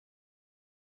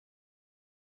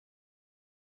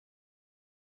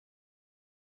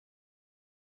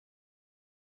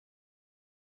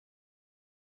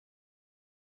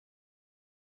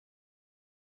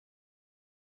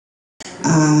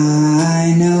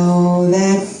know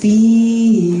that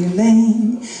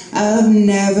feeling of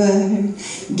never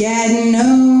getting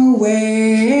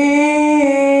away.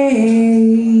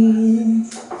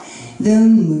 The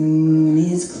moon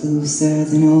is closer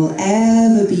than it'll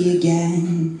ever be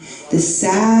again. The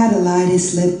satellite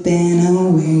is slipping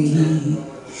away.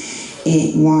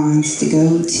 It wants to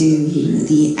go to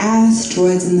the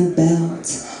asteroids in the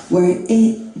belt, where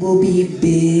it will be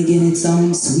big in its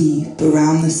own sweep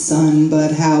around the sun.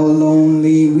 But how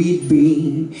lonely we'd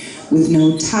be with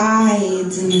no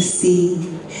tides in the sea,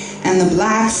 and the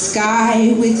black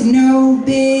sky with no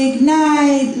big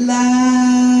night light.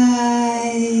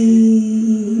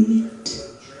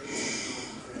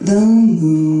 The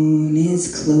moon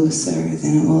is closer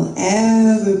than it will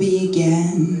ever be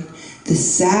again. The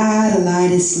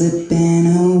satellite is slipping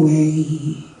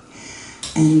away.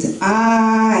 And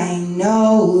I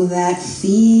know that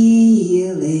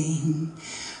feeling.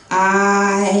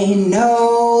 I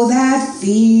know that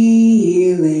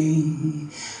feeling.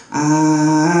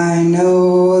 I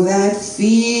know that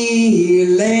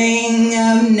feeling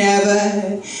of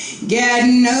never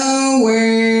getting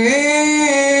away.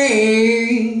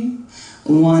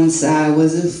 Once I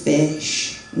was a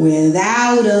fish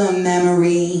without a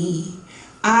memory.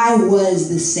 I was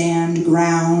the sand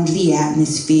ground, the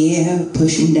atmosphere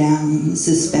pushing down,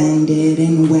 suspended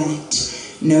and wet,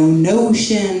 no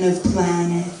notion of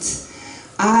planet.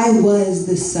 I was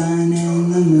the sun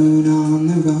and the moon on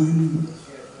the run.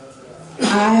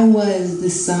 I was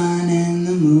the sun and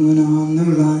the moon on the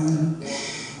run,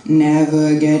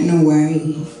 never getting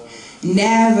away,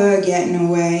 never getting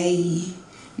away,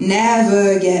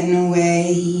 never getting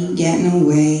away, getting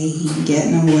away,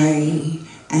 getting away.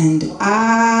 And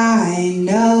I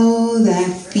know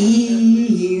that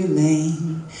feeling.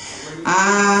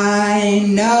 I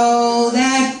know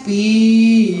that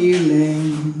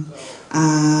feeling.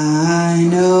 I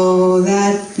know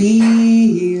that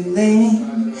feeling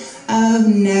of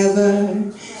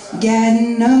never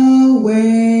getting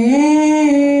away.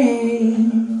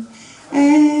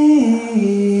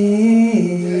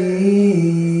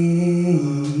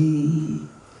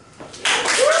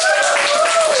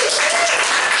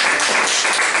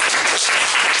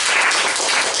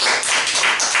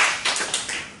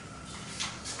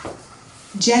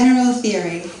 General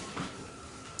theory.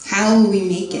 How will we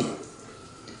make it?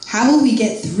 How will we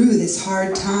get through this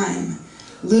hard time?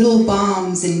 Little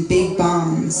bombs and big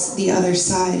bombs, the other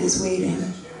side is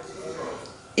waiting.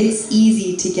 It's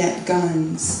easy to get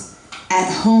guns. At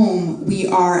home, we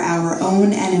are our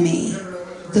own enemy.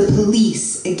 The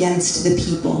police against the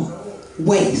people.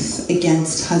 Wife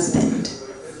against husband.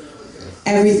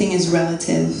 Everything is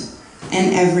relative,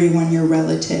 and everyone your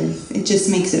relative. It just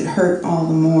makes it hurt all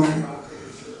the more.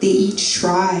 They each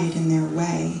tried in their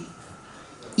way.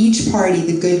 Each party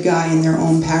the good guy in their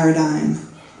own paradigm.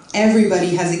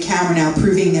 Everybody has a camera now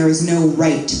proving there is no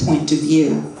right point of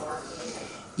view.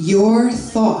 Your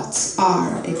thoughts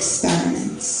are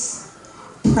experiments.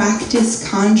 Practice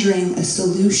conjuring a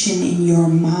solution in your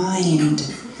mind.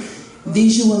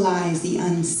 Visualize the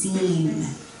unseen.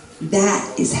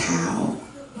 That is how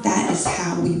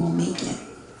we will make it.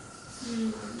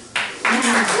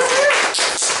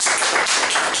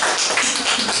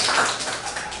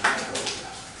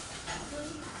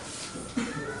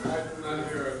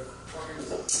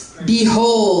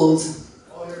 Behold,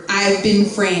 I've been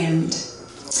framed.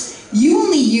 You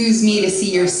only use me to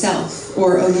see yourself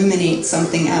or illuminate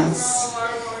something else.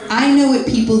 I know what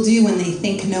people do when they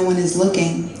think no one is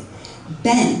looking.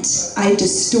 Bent, I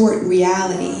distort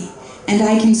reality, and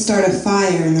I can start a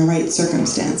fire in the right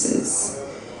circumstances.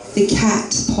 The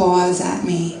cat paws at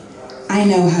me. I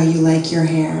know how you like your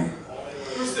hair.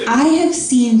 I have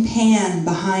seen Pan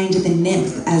behind the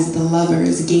nymph as the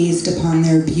lovers gazed upon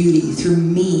their beauty through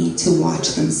me to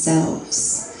watch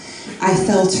themselves. I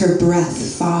felt her breath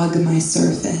fog my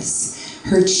surface,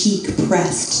 her cheek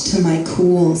pressed to my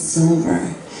cool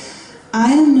silver.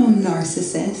 I am no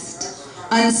narcissist,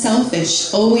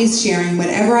 unselfish, always sharing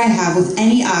whatever I have with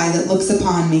any eye that looks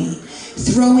upon me,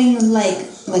 throwing like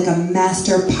a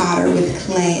master potter with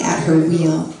clay at her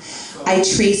wheel. I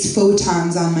trace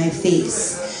photons on my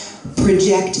face,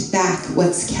 project back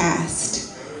what's cast.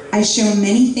 I show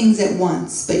many things at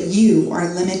once, but you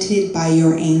are limited by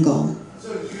your angle.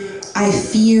 I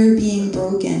fear being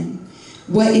broken.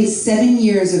 What is 7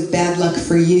 years of bad luck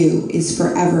for you is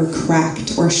forever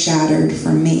cracked or shattered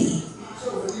for me.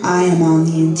 I am on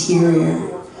the interior.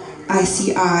 I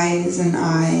see eyes and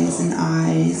eyes and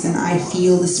eyes, and I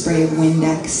feel the spray of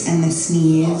Windex and the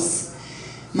sneeze.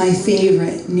 My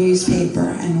favorite, newspaper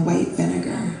and white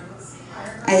vinegar.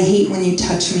 I hate when you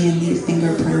touch me and leave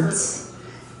fingerprints.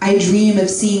 I dream of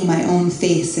seeing my own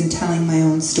face and telling my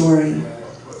own story.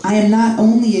 I am not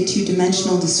only a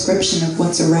two-dimensional description of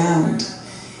what's around,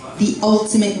 the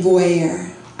ultimate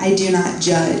voyeur. I do not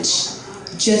judge,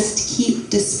 just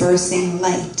keep dispersing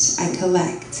light I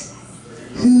collect.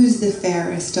 Who's the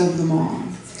fairest of them all?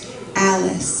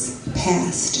 Alice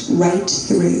passed right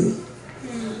through.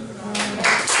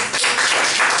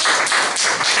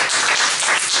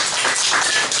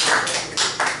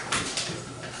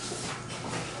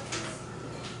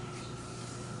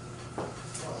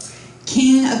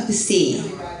 King of the sea.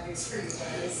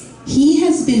 He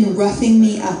has been roughing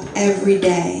me up every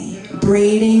day,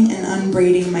 braiding and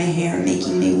unbraiding my hair,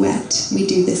 making me wet. We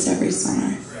do this every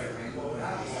summer.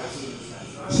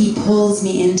 He pulls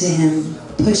me into him,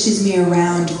 pushes me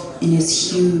around in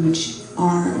his huge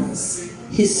arms.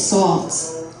 His salt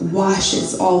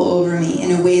washes all over me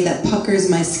in a way that puckers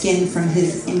my skin from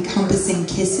his encompassing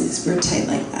kisses. We're tight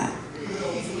like that.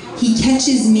 He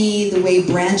catches me the way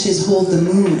branches hold the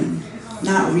moon.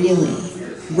 Not really.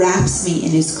 Wraps me in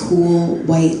his cool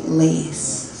white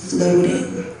lace,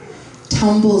 floating.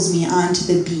 Tumbles me onto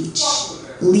the beach.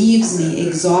 Leaves me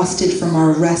exhausted from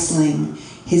our wrestling,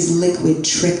 his liquid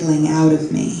trickling out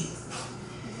of me.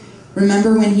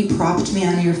 Remember when he propped me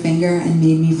on your finger and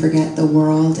made me forget the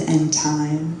world and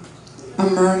time? A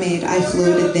mermaid, I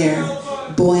floated there,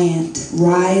 buoyant,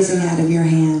 rising out of your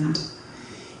hand.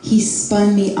 He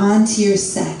spun me onto your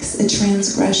sex, a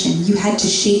transgression. You had to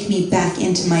shake me back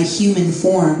into my human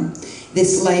form,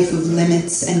 this life of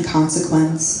limits and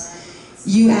consequence.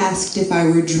 You asked if I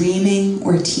were dreaming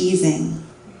or teasing.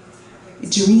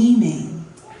 Dreaming.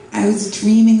 I was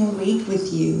dreaming awake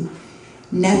with you.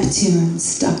 Neptune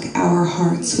stuck our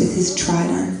hearts with his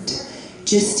trident,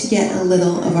 just to get a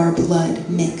little of our blood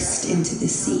mixed into the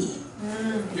sea.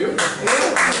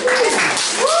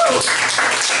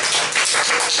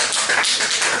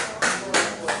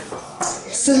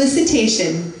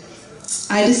 Solicitation.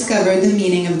 I discovered the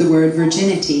meaning of the word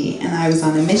virginity, and I was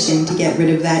on a mission to get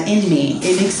rid of that in me.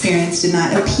 Inexperience did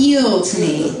not appeal to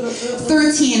me.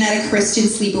 13 at a Christian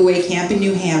sleepaway camp in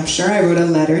New Hampshire, I wrote a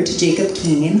letter to Jacob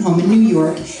Keane, home in New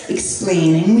York,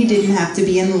 explaining we didn't have to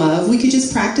be in love, we could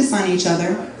just practice on each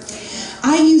other.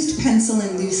 I used pencil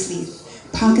and loose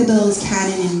leaf, Pachelbel's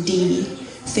canon in D,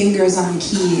 fingers on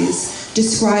keys,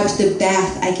 described the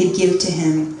bath I could give to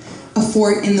him, a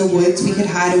fort in the woods we could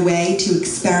hide away to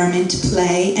experiment,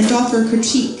 play, and offer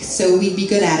critique so we'd be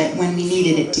good at it when we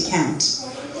needed it to count.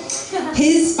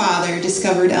 His father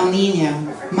discovered El Nino.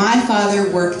 My father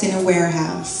worked in a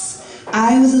warehouse.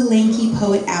 I was a lanky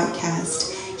poet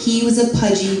outcast. He was a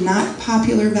pudgy, not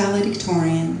popular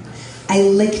valedictorian. I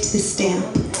licked the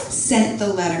stamp, sent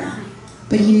the letter,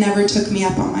 but he never took me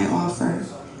up on my offer.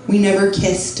 We never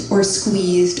kissed or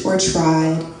squeezed or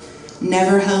tried.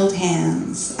 Never held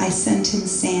hands. I sent him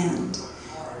sand.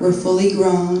 We're fully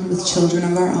grown with children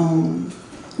of our own.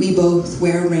 We both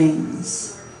wear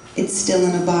rings. It's still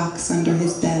in a box under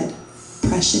his bed.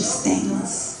 Precious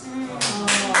things.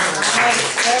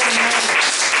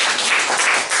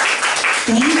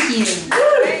 Thank you.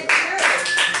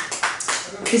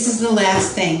 This is the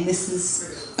last thing. This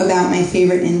is about my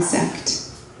favorite insect.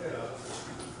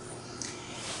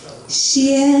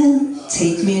 She'll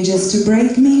take me just to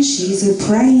break me. She's a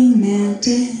praying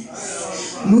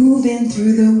mantis, moving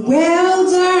through the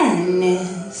wilderness.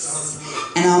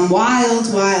 And I'm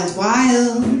wild, wild,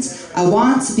 wild. I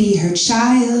want to be her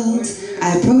child.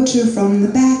 I approach her from the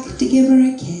back to give her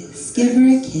a kiss, give her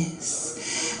a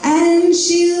kiss. And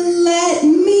she'll let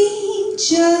me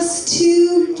just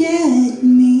to get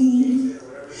me.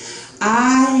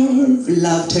 I've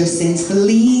loved her since the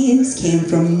leaves came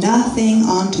from nothing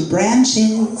onto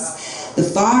branches. The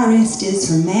forest is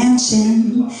her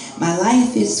mansion. My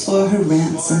life is for her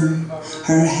ransom.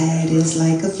 Her head is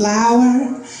like a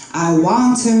flower. I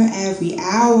want her every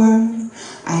hour.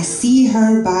 I see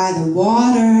her by the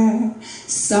water.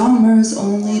 Summer's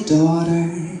only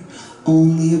daughter.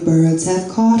 Only birds have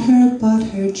caught her, but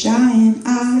her giant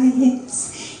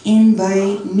eyes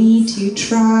invite me to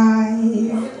try.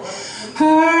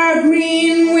 Her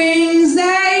green wings,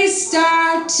 they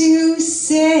start to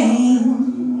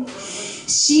sing.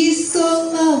 She's so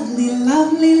lovely,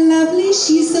 lovely, lovely.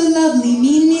 She's so lovely,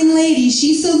 mean, mean lady.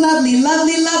 She's so lovely,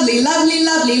 lovely, lovely, lovely,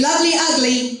 lovely, lovely,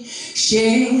 ugly.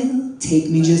 She'll take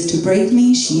me just to break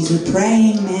me. She's a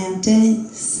praying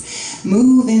mantis,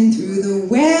 moving through the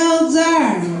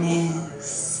wilderness.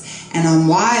 And I'm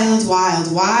wild,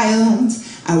 wild, wild.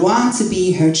 I want to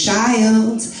be her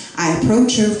child. I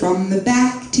approach her from the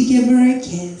back to give her a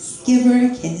kiss, give her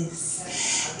a kiss.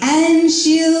 And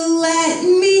she'll let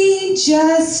me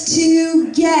just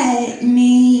to get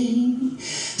me.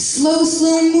 Slow,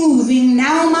 slow moving,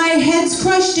 now my head's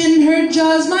crushed in her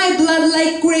jaws, my blood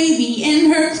like gravy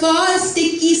in her claws.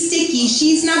 Sticky, sticky,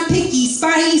 she's not picky,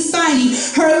 spiny, spiny,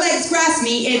 her legs grasp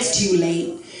me, it's too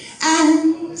late.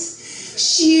 And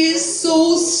she is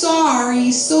so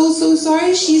sorry, so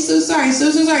sorry, she's so sorry,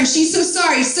 so sorry, she's so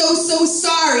sorry, so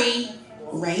sorry,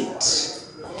 right?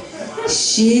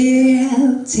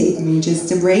 She'll take me just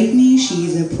to break me,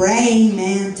 she's a praying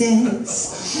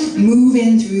mantis,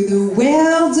 moving through the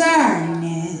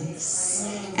wilderness.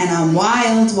 And I'm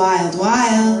wild, wild,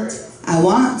 wild, I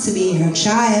want to be her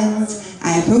child.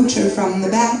 I approach her from the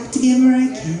back to give her a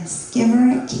kiss, give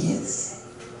her a kiss.